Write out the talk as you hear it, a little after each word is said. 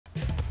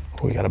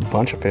We got a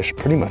bunch of fish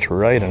pretty much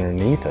right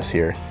underneath us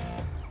here.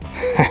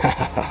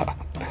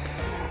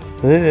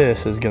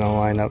 This is gonna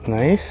line up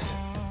nice.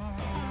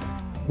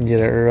 Get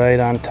it right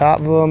on top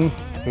of them.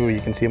 Ooh, you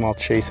can see them all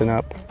chasing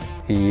up.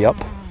 Yup.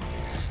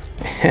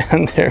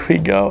 And there we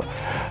go.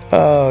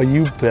 Oh,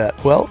 you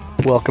bet. Well,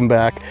 welcome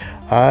back.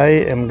 I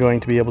am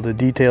going to be able to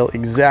detail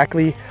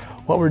exactly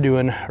what we're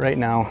doing right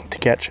now to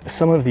catch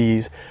some of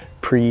these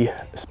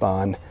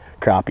pre-spawn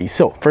crappies.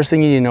 So first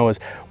thing you need to know is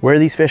where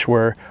these fish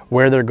were,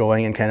 where they're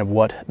going, and kind of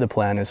what the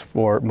plan is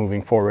for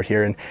moving forward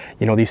here. And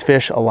you know, these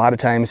fish a lot of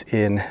times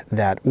in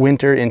that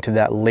winter into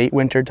that late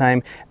winter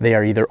time, they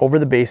are either over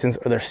the basins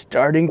or they're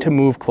starting to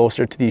move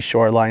closer to these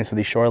shorelines, so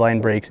these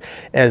shoreline breaks,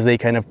 as they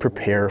kind of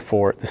prepare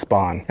for the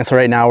spawn. And so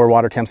right now we're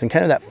water temps in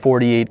kind of that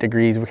 48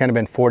 degrees. We've kind of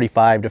been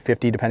 45 to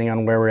 50 depending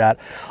on where we're at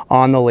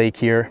on the lake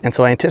here. And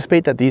so I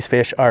anticipate that these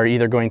fish are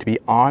either going to be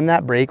on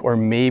that break or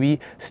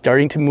maybe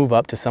starting to move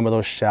up to some of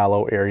those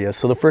shallow areas.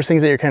 So the first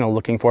things that you're kind of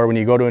looking for when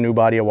you go to a new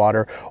body of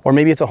water, or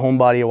maybe it's a home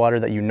body of water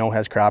that you know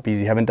has crappies,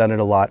 you haven't done it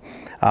a lot,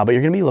 but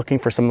you're gonna be looking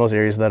for some of those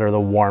areas that are the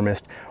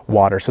warmest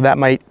water. So that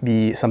might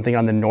be something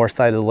on the north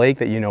side of the lake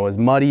that you know is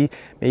muddy.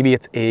 Maybe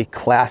it's a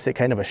classic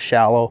kind of a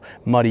shallow,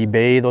 muddy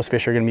bay. Those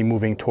fish are gonna be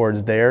moving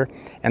towards there.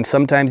 And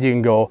sometimes you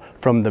can go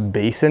from the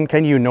basin,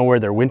 kind of you know where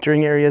their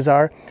wintering areas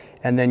are,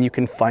 and then you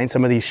can find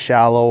some of these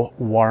shallow,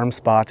 warm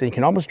spots, and you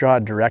can almost draw a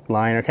direct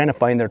line or kind of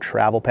find their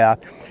travel path.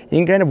 You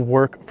can kind of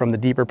work from the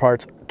deeper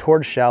parts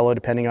towards shallow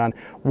depending on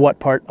what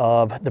part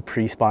of the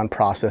pre-spawn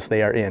process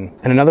they are in.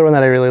 And another one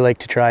that I really like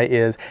to try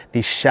is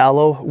these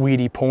shallow,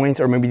 weedy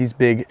points, or maybe these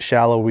big,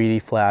 shallow, weedy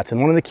flats.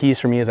 And one of the keys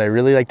for me is I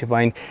really like to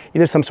find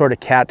either some sort of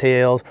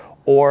cattails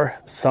or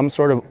some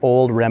sort of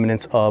old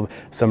remnants of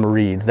some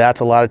reeds.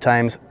 That's a lot of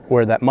times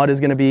where that mud is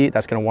gonna be.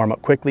 That's gonna warm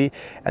up quickly,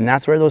 and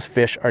that's where those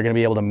fish are gonna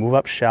be able to move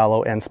up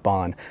shallow and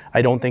spawn.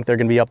 I don't think they're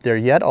gonna be up there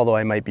yet, although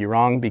I might be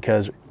wrong,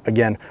 because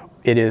again,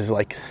 it is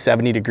like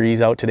 70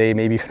 degrees out today,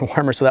 maybe even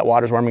warmer, so that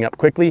water's warming up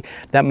quickly.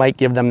 That might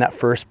give them that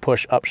first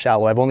push up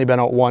shallow. I've only been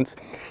out once,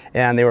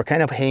 and they were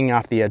kind of hanging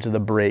off the edge of the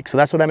break. So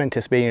that's what I'm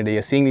anticipating today,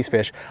 is seeing these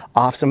fish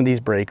off some of these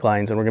break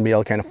lines, and we're gonna be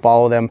able to kind of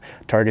follow them,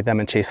 target them,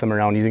 and chase them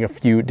around using a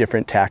few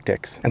different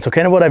tactics. And so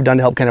kind of what I've done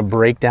to help kind of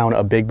break down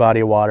a big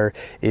body of water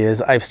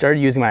is I've started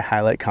using my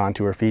highlight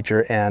contour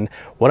feature, and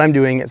what I'm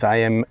doing is I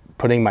am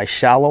putting my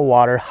shallow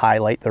water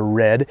highlight, the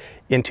red,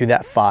 into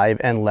that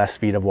 5 and less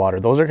feet of water.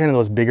 Those are kind of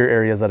those bigger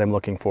areas that I'm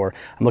looking for.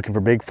 I'm looking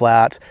for big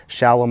flats,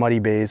 shallow muddy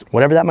bays,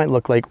 whatever that might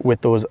look like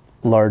with those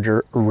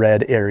larger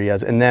red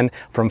areas. And then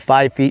from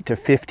 5 feet to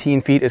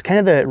 15 feet is kind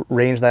of the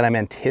range that I'm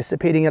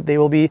anticipating that they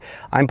will be.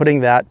 I'm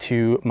putting that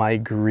to my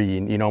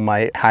green, you know,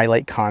 my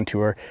highlight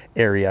contour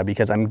area,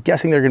 because I'm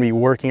guessing they're gonna be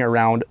working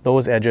around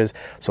those edges.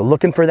 So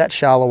looking for that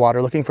shallow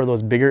water, looking for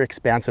those bigger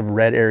expansive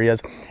red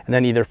areas, and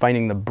then either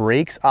finding the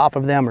breaks off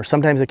of them, or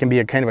sometimes it can be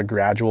a kind of a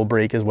gradual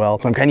break as well.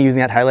 So I'm kind of using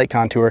that highlight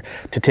contour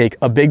to take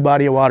a big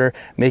body of water,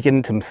 make it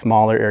into some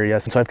smaller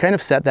areas. And so I've kind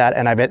of set that,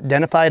 and I've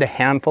identified a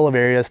handful of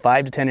areas,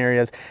 5 to 10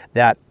 areas,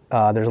 that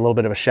there's a little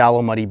bit of a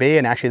shallow muddy bay,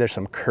 and actually there's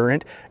some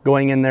current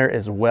going in there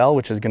as well,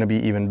 which is going to be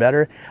even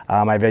better.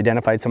 I've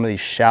identified some of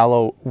these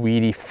shallow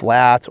weedy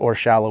flats or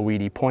shallow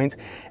weedy points,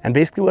 and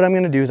basically what I'm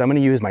going to do is I'm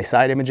going to use my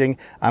side imaging,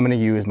 I'm going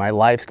to use my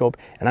live scope,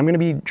 and I'm going to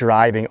be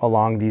driving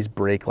along these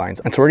break lines.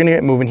 And so we're going to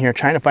get moving here,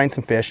 trying to find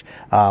some fish.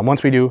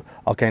 Once we do,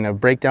 I'll kind of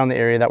break down the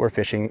area that we're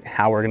fishing,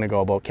 how we're going to go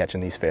about catching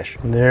these fish.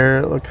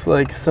 There looks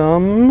like a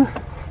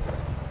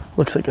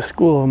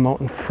school of them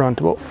out in front,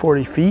 about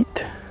 40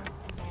 feet.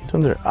 These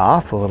ones are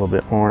off a little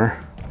bit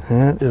more.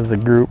 That is the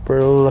group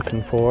we're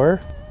looking for.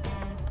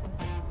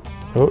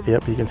 Oh,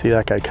 yep, you can see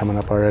that guy coming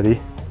up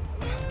already.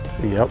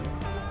 Yep,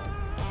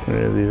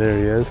 there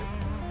he is.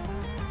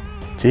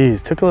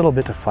 Geez, took a little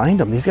bit to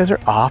find him. These guys are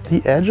off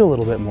the edge a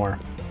little bit more.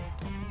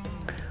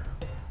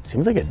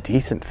 Seems like a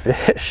decent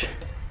fish.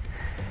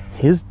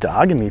 He's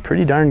dogging me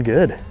pretty darn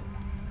good.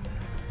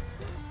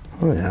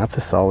 Oh yeah, that's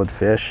a solid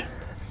fish.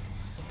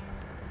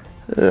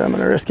 I'm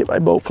gonna risk it by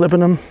boat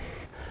flipping him.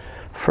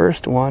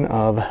 First one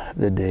of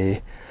the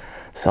day,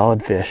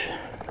 solid fish.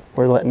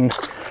 We're letting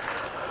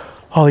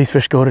all these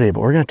fish go today,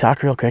 but we're gonna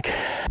talk real quick.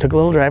 Took a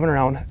little driving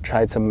around,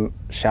 tried some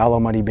shallow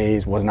muddy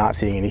bays, was not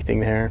seeing anything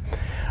there.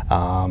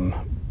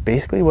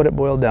 Basically what it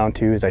boiled down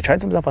to is I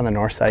tried some stuff on the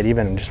north side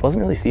even and just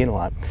wasn't really seeing a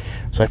lot.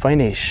 So I find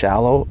a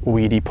shallow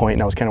weedy point,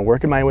 and I was kind of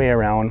working my way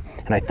around,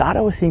 and I thought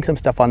I was seeing some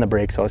stuff on the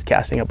break, so I was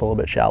casting up a little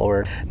bit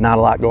shallower, not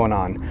a lot going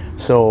on.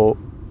 So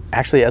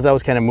actually, as I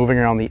was kind of moving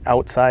around the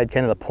outside,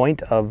 kind of the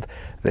point of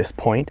this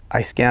point,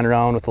 I scanned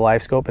around with the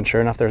live scope, and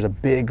sure enough, there's a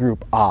big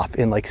group off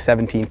in like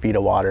 17 feet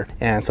of water.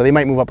 And so they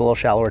might move up a little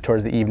shallower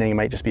towards the evening. It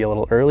might just be a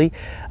little early,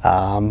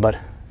 but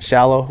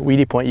shallow,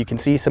 weedy point. You can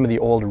see some of the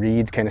old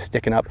reeds kind of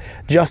sticking up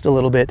just a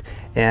little bit,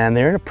 and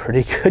they're in a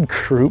pretty good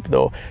group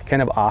though,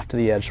 kind of off to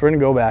the edge. So we're gonna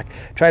go back,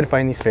 try to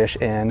find these fish,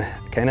 and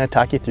kind of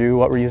talk you through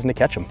what we're using to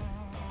catch them.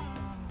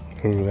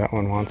 Ooh, that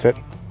one wants it.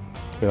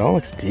 It all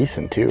looks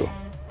decent too.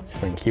 See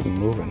if I can keep them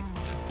moving.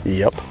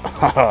 Yep,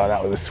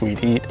 that was a sweet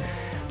heat.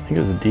 I think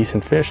it was a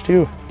decent fish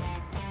too.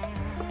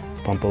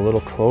 Bump a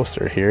little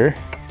closer here.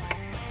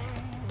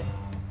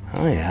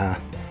 Oh yeah,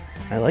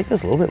 I like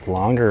this a little bit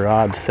longer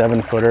rod,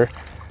 7-footer.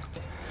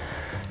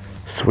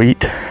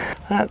 Sweet.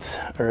 That's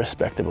a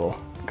respectable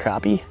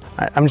crappie.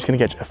 I'm just gonna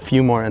catch a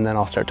few more and then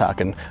I'll start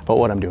talking about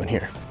what I'm doing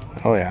here.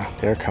 Oh yeah,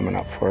 they're coming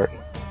up for it.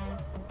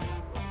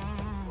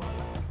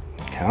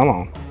 Come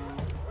on.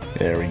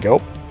 There we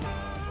go.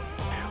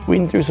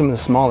 Weeding through some of the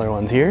smaller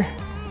ones here.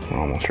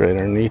 Almost right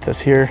underneath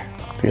us here.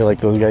 Feel like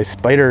those guys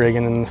spider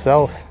rigging in the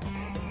south.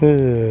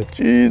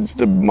 Geez,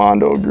 it's a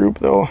mondo group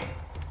though.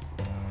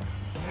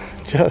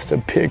 Just a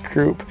big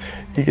group.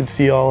 You can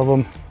see all of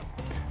them.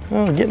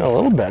 Oh, getting a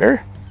little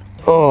better.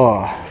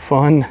 Oh,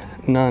 fun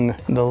none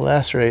the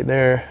less right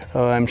there.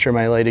 Oh, I'm sure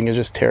my lighting is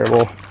just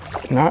terrible.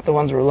 Not the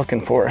ones we're looking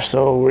for.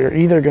 So we're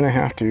either gonna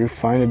have to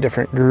find a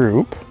different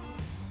group,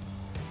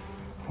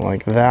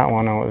 like that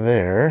one out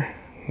there.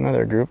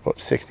 Another group about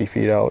 60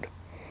 feet out.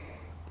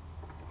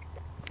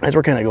 As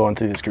we're kind of going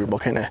through this group, I'll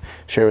kind of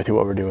share with you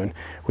what we're doing.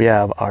 We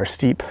have our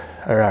steep,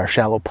 or our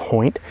shallow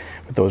point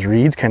with those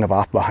reeds kind of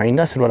off behind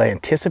us. And what I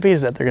anticipate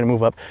is that they're gonna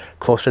move up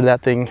closer to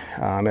that thing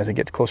as it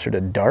gets closer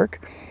to dark.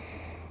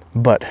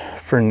 But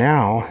for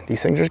now,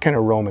 these things are just kind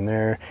of roaming.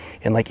 They're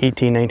in like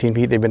 18, 19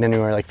 feet. They've been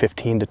anywhere like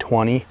 15 to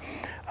 20,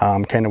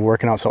 kind of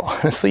working out. So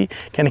honestly,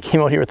 kind of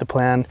came out here with the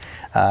plan.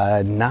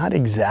 Not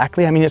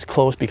exactly, I mean, it's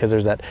close because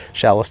there's that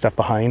shallow stuff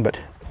behind,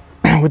 but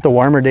with the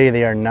warmer day,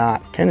 they are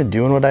not kind of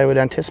doing what I would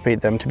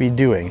anticipate them to be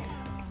doing.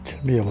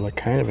 Should be able to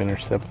kind of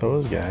intercept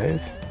those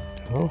guys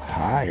a little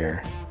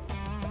higher.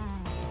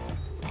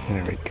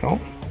 There we go.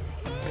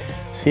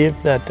 See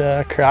if that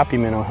crappie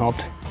minnow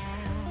helped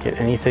get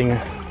anything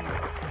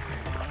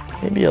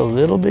maybe a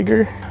little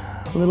bigger,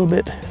 a little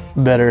bit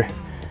better.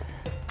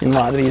 And a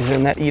lot of these are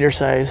in that eater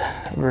size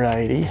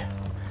variety.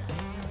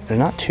 There's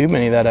not too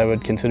many that I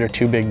would consider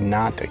too big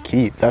not to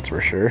keep, that's for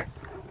sure.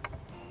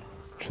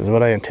 Which is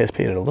what I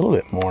anticipated a little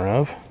bit more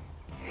of.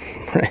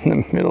 Right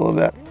in the middle of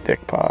that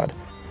thick pod.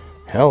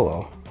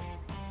 Hello.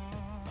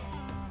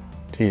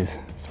 Geez,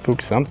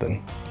 spooked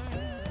something.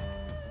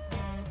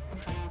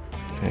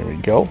 There we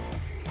go.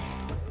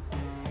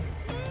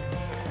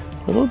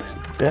 A little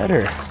bit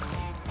better.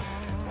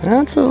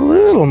 That's a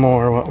little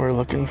more what we're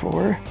looking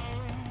for.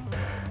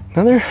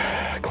 Another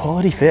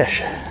quality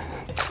fish.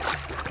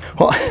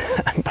 Well,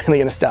 I'm finally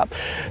gonna stop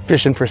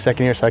fishing for a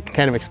second here so I can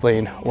kind of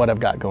explain what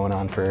I've got going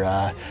on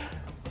for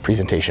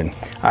presentation.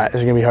 This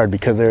is gonna be hard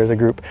because there is a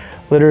group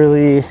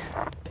literally,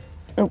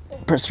 oh,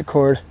 press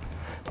record,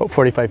 about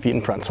 45 feet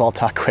in front, so I'll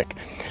talk quick.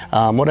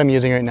 What I'm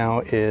using right now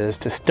is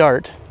to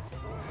start,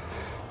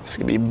 it's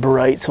gonna be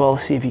bright, so I'll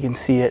see if you can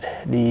see it,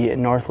 the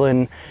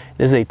Northland.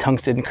 This is a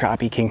tungsten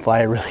crappie king fly.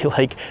 I really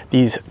like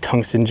these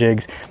tungsten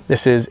jigs.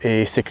 This is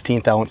a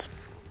 16th ounce.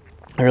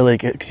 I really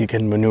like it because you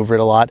can maneuver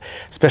it a lot,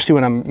 especially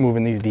when I'm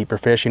moving these deeper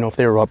fish. You know, if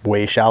they were up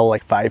way shallow,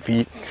 like 5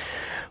 feet,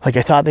 like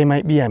I thought they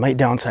might be, I might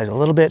downsize a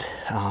little bit.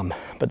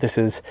 But this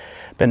has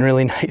been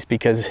really nice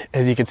because,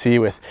 as you can see,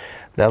 with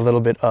that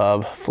little bit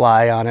of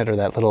fly on it, or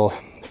that little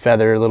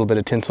feather, a little bit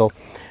of tinsel,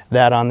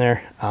 that on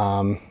there,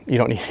 you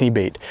don't need any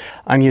bait.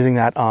 I'm using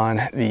that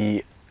on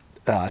the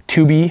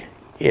 2B.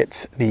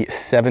 It's the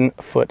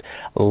 7-foot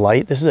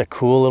light. This is a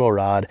cool little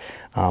rod.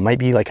 Might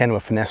be like kind of a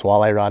finesse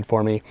walleye rod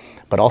for me,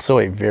 but also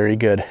a very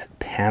good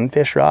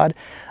panfish rod.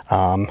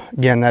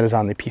 Again, that is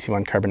on the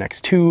Piscifun Carbon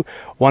X2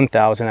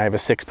 1000. I have a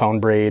 6-pound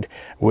braid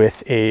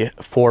with a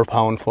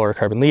 4-pound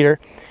fluorocarbon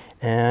leader.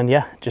 And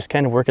yeah, just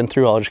kind of working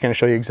through. I'll just kind of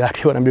show you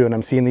exactly what I'm doing.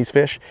 I'm seeing these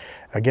fish.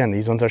 Again,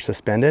 these ones are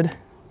suspended.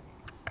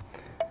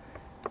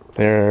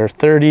 They're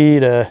 30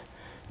 to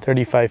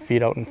 35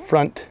 feet out in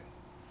front.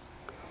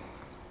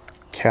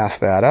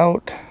 Cast that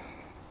out.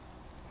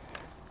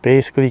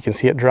 Basically, you can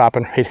see it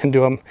dropping right into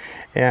them,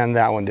 and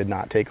that one did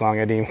not take long.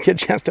 I didn't even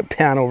get a chance to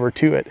pan over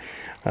to it.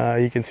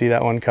 You can see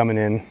that one coming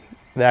in.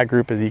 That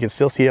group is, you can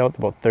still see out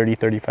about 30,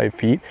 35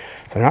 feet.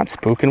 So they're not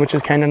spooking, which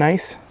is kind of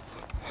nice.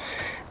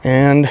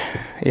 And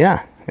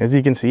yeah, as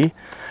you can see,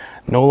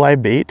 no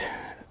live bait,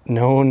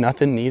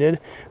 nothing needed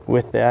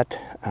with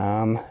that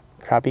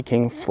Crappie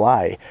King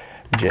fly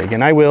jig.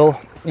 And I will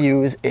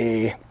use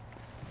a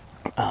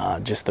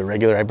just the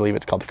regular, I believe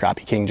it's called the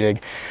Crappie King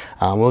jig.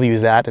 We'll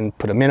use that and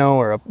put a minnow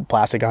or a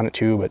plastic on it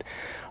too, but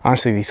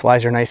honestly these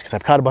flies are nice because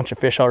I've caught a bunch of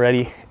fish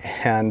already,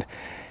 and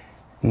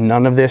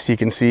none of this, you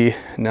can see,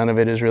 none of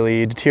it is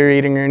really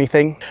deteriorating or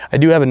anything. I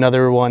do have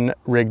another one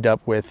rigged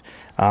up with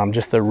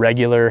just the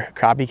regular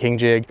Crappie King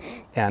jig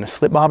and a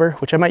slip bobber,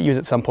 which I might use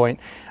at some point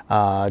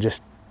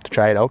just to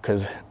try it out,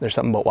 because there's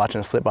something about watching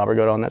a slip bobber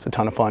go down that's a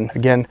ton of fun.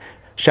 Again,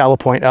 shallow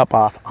point up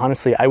off.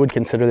 Honestly, I would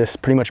consider this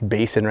pretty much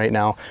basin right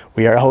now.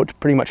 We are out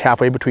pretty much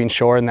halfway between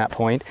shore and that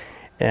point.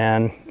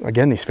 And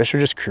again, these fish are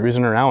just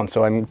cruising around.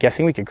 So I'm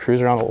guessing we could cruise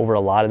around over a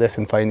lot of this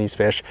and find these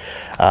fish.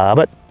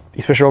 But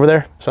these fish are over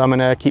there, so I'm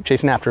gonna keep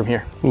chasing after them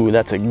here. Ooh,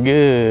 that's a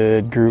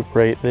good group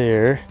right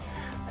there.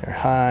 They're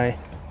high.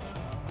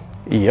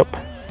 Yep.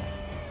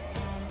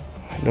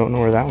 I don't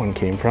know where that one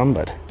came from,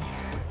 but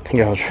I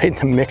think I was right in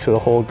the mix of the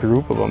whole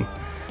group of them.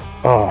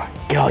 Oh,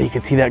 God, you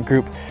can see that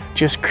group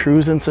just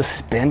cruising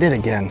suspended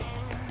again.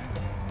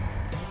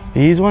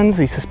 These ones,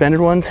 these suspended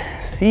ones,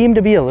 seem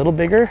to be a little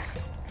bigger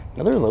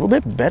Another little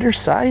bit better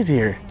size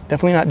here.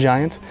 Definitely not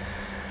giants.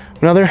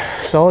 Another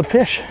solid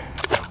fish.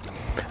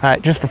 All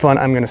right, just for fun,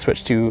 I'm gonna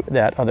switch to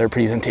that other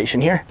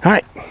presentation here. All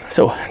right,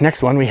 so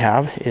next one we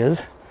have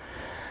is,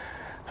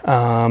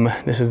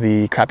 this is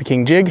the Crappie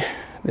King jig.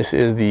 This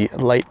is the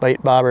light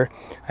bite bobber.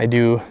 I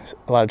do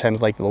a lot of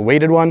times like the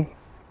weighted one.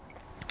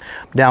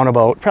 Down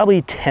about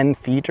probably 10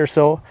 feet or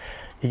so.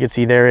 You can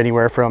see there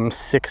anywhere from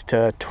 6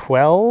 to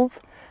 12.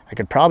 I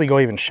could probably go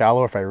even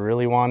shallower if I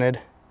really wanted.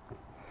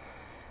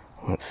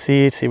 Let's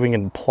see if we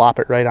can plop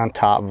it right on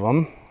top of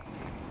them.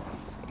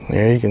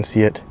 There you can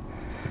see it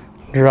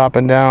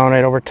dropping down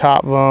right over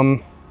top of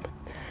them.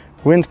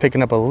 Wind's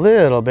picking up a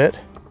little bit,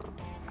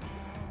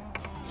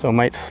 so it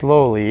might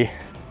slowly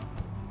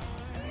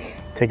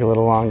take a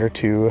little longer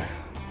to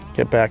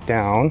get back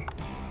down.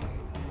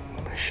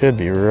 Should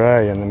be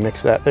right in the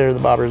mix. That there, the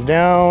bobber's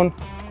down,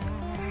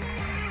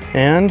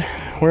 and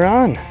we're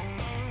on.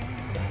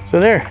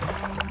 So there,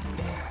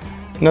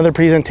 another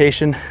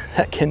presentation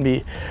that can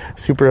be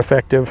super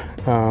effective,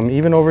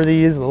 even over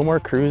these, a little more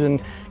cruising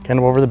kind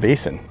of over the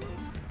basin.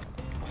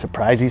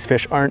 Surprised these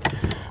fish aren't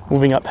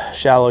moving up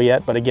shallow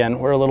yet, but again,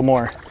 we're a little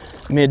more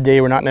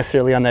midday. We're not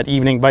necessarily on that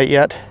evening bite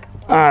yet.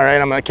 All right,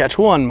 I'm gonna catch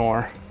one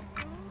more.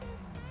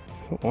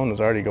 One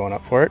was already going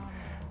up for it.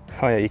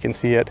 Oh yeah, you can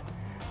see it.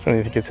 I don't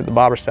even think it's at the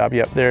bobber stop.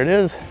 Yep, there it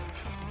is.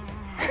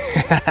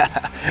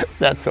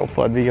 That's so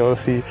fun being able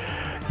to see.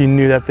 You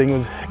knew that thing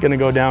was gonna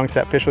go down because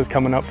that fish was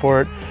coming up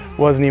for it.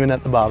 Wasn't even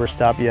at the bobber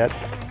stop yet.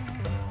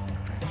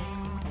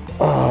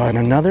 And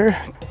another,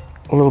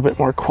 a little bit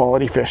more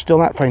quality fish. Still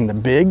not finding the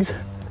bigs,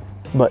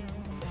 but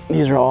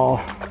these are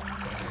all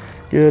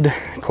good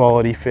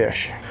quality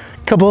fish.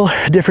 Couple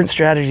different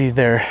strategies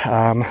there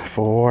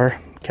for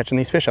catching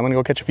these fish. I'm gonna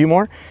go catch a few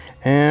more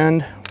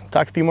and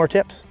talk a few more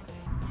tips.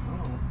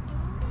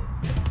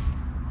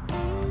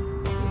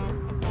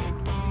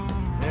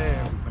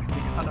 There, we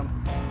got him.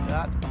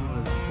 That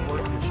was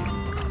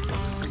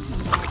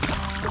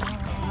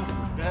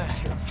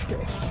fish.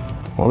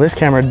 Well, this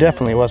camera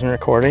definitely wasn't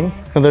recording.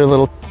 Another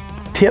little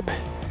tip.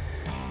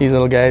 These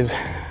little guys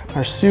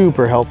are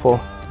super helpful.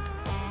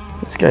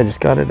 This guy just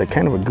got it at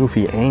kind of a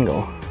goofy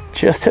angle.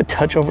 Just a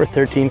touch over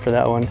 13 for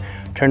that one.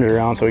 Turned it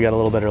around so we got a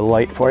little better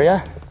light for you.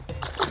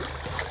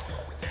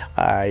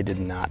 I did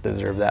not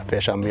deserve that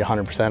fish, I'm gonna be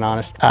 100%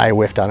 honest. I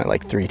whiffed on it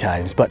like 3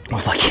 times, but I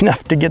was lucky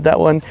enough to get that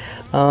one.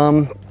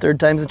 3rd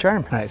time's the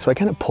charm. All right, so I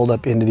kind of pulled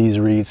up into these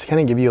reeds to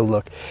kind of give you a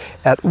look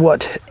at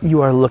what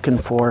you are looking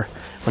for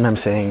when I'm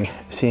saying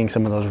seeing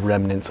some of those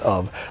remnants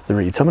of the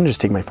reeds. So I'm gonna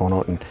just take my phone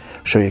out and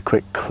show you a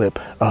quick clip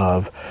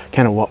of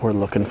kind of what we're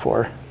looking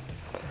for.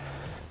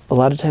 A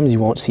lot of times you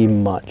won't see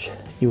much.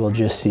 You will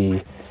just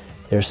see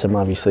there's some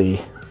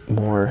obviously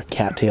more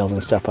cattails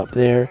and stuff up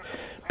there,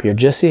 but you're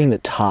just seeing the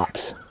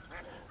tops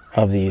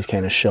of these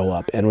kind of show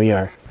up, and we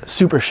are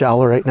super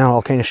shallow right now.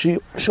 I'll kind of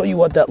show you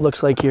what that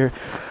looks like here.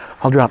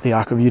 I'll drop the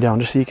aqua view down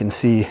just so you can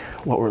see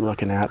what we're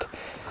looking at,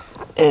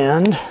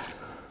 and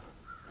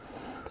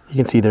you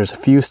can see there's a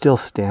few still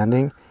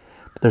standing,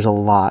 but there's a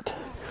lot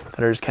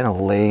that are just kind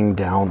of laying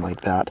down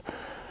like that.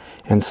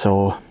 And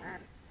so,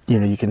 you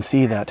know, you can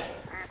see that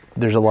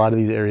there's a lot of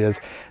these areas.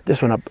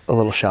 This one up a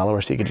little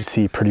shallower so you can just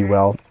see pretty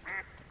well.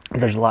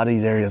 There's a lot of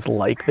these areas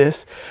like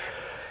this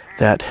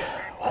that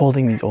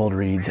holding these old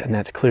reeds, and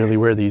that's clearly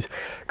where these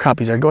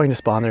crappies are going to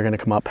spawn. They're going to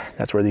come up.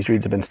 That's where these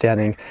reeds have been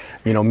standing.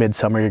 You know,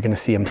 midsummer, you're going to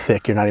see them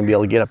thick. You're not going to be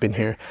able to get up in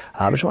here.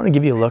 I just want to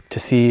give you a look to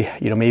see,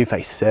 you know, maybe if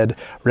I said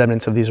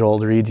remnants of these are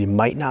old reeds, you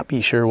might not be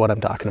sure what I'm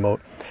talking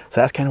about.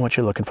 So that's kind of what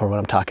you're looking for when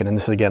I'm talking. And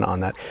this is again on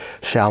that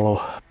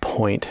shallow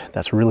point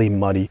that's really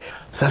muddy.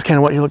 So that's kind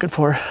of what you're looking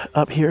for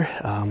up here.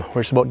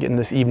 We're just about getting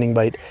this evening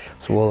bite,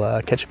 so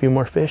we'll catch a few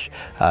more fish.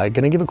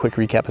 Gonna give a quick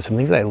recap of some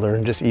things that I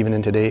learned just even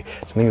in today,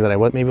 some things that I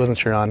maybe wasn't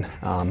sure on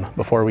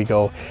before we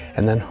go,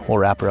 and then we'll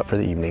wrap her up for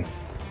the evening.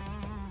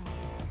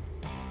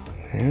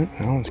 Yeah,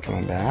 that one's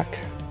coming back.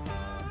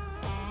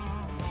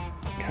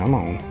 Come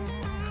on.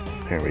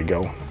 There we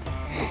go.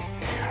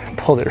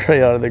 Pulled it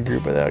right out of the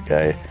group of that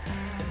guy.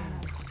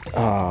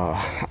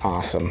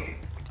 Awesome.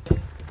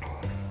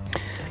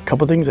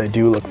 Couple things I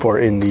do look for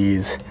in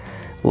these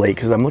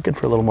lakes is I'm looking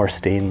for a little more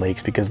stained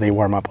lakes because they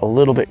warm up a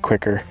little bit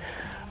quicker.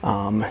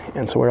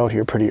 And so we're out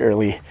here pretty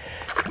early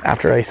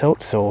after ice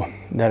out, so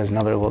that is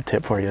another little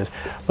tip for you, is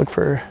look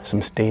for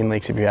some stained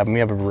lakes if you have them. We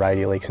have a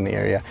variety of lakes in the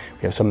area.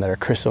 We have some that are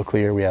crystal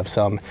clear, we have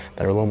some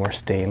that are a little more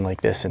stained like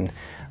this, and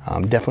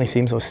definitely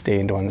seems those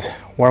stained ones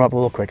warm up a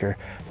little quicker.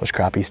 Those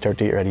crappies start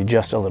to get ready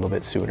just a little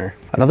bit sooner.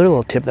 Another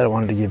little tip that I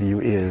wanted to give you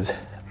is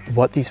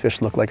what these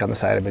fish look like on the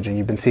side image, and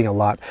you've been seeing a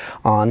lot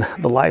on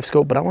the live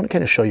scope, but I want to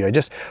kind of show you. I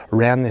just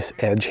ran this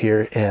edge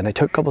here and I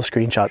took a couple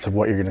screenshots of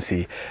what you're going to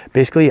see.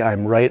 Basically,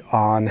 I'm right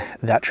on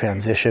that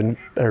transition,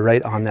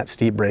 right on that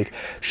steep break,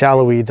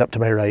 shallow weeds up to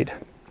my right.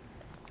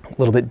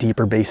 little bit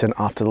deeper basin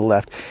off to the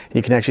left. And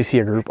you can actually see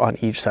a group on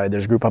each side.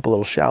 There's a group up a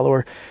little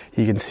shallower.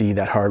 You can see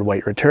that hard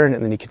white return,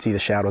 and then you can see the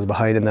shadows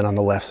behind. And then on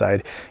the left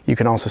side, you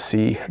can also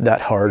see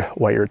that hard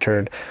white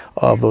return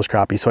of those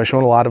crappies. So I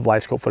showed a lot of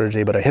live scope footage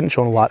today, but I hadn't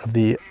shown a lot of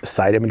the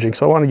side imaging.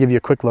 So I want to give you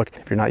a quick look.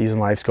 If you're not using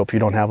live scope, if you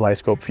don't have live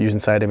scope, if you're using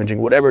side imaging,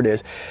 whatever it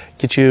is,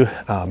 get you,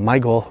 my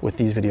goal with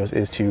these videos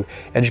is to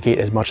educate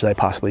as much as I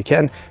possibly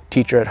can,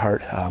 teacher at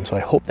heart. So I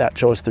hope that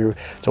shows through.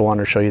 So I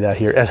wanted to show you that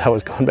here. As I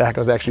was going back,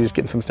 I was actually just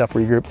getting some stuff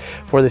regrouped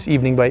for this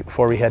evening bite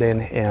before we head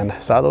in and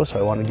saw those. So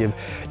I want to give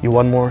you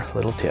one more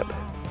little tip.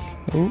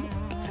 Ooh,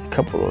 see a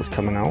couple of those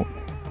coming out.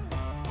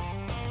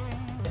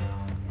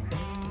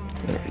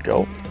 There we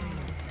go.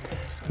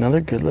 Another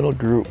good little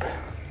group.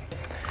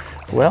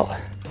 Well,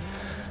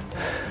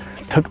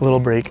 took a little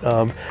break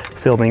of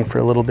filming for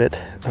a little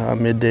bit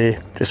midday.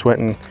 Just went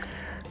and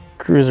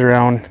cruised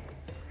around,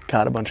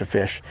 caught a bunch of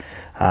fish.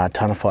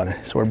 Ton of fun.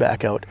 So we're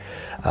back out,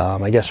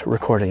 I guess,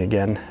 recording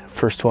again.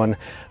 First one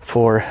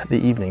for the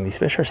evening. These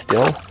fish are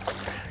still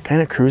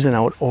kind of cruising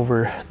out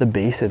over the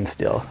basin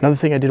still. Another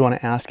thing I did want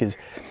to ask is,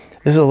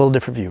 this is a little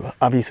different view.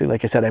 Obviously,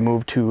 like I said, I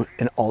moved to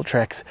an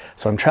Ultrex,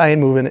 so I'm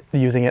trying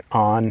using it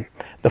on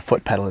the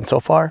foot pedal. And so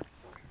far,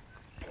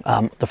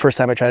 the first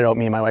time I tried it out,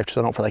 me and my wife just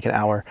went out for like an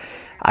hour.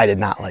 I did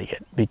not like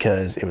it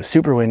because it was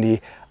super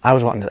windy. I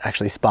was wanting to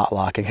actually spot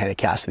lock and kind of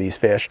cast these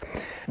fish.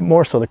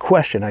 More so the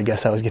question I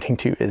guess I was getting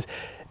to is,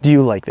 do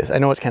you like this? I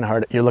know it's kind of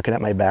hard. You're looking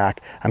at my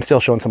back. I'm still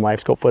showing some live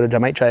scope footage. I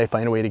might try to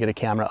find a way to get a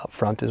camera up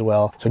front as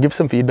well. So give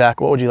some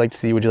feedback. What would you like to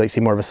see? Would you like to see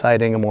more of a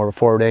side angle, more of a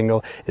forward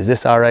angle? Is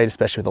this all right,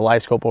 especially with the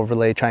live scope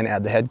overlay, trying to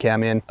add the head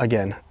cam in?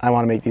 Again, I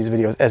want to make these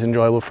videos as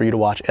enjoyable for you to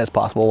watch as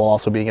possible while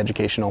also being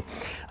educational.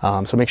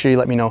 So make sure you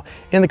let me know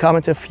in the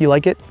comments if you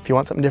like it. If you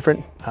want something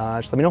different,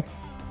 just let me know.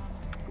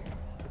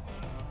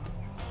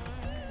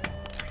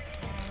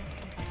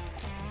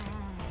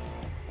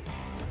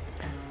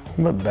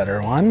 A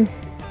better one.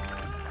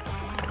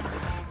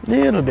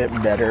 Little bit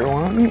better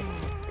one.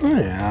 Oh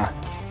yeah.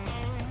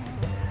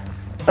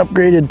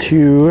 Upgraded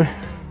to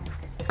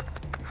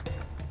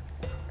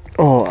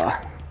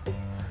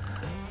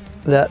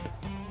that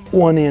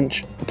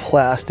 1-inch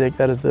plastic.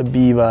 That is the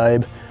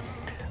B-Vibe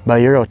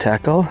by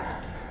Eurotackle.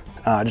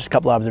 Just a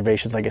couple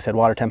observations. Like I said,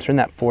 water temps are in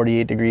that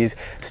 48 degrees.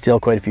 Still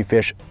quite a few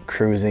fish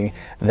cruising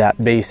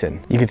that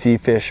basin. You can see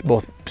fish,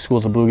 both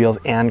schools of bluegills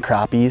and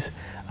crappies,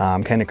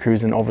 kind of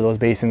cruising over those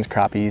basins.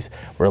 Crappies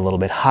were a little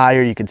bit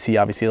higher. You could see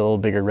obviously a little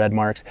bigger red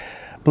marks.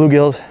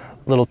 Bluegills,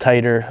 a little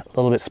tighter, a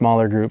little bit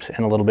smaller groups,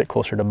 and a little bit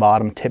closer to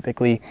bottom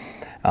typically.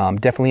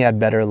 Definitely had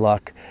better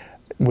luck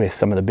with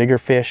some of the bigger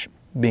fish,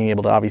 being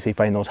able to obviously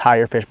find those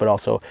higher fish, but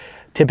also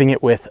tipping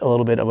it with a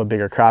little bit of a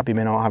bigger crappie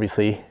minnow,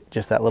 obviously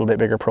just that little bit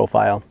bigger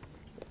profile.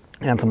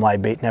 And some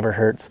live bait never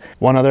hurts.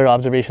 One other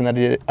observation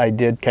that I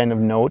did kind of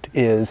note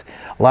is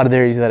a lot of the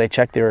areas that I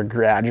checked, there were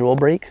gradual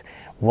breaks.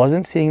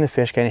 Wasn't seeing the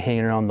fish kind of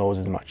hanging around those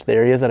as much. The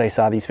areas that I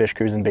saw these fish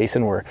cruising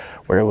basin were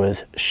where it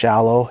was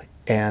shallow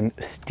and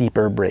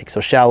steeper breaks. So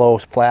shallow,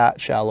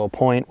 flat, shallow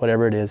point,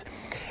 whatever it is.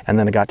 And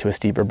then it got to a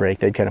steeper break.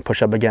 They'd kind of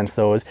push up against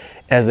those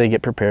as they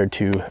get prepared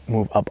to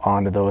move up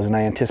onto those. And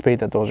I anticipate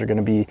that those are going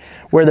to be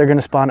where they're going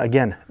to spawn.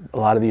 Again, a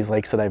lot of these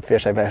lakes that I've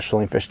fished, I've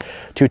actually only fished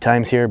 2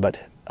 times here, but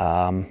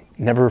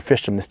never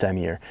fished them this time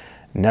of year.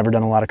 Never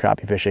done a lot of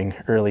crappie fishing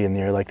early in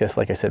the year like this,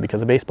 like I said,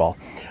 because of baseball.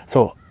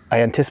 So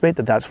I anticipate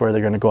that that's where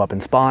they're going to go up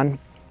and spawn.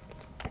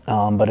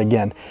 But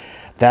again,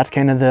 that's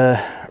kind of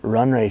the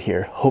run right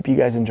here. Hope you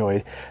guys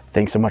enjoyed.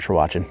 Thanks so much for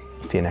watching.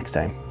 See you next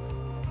time.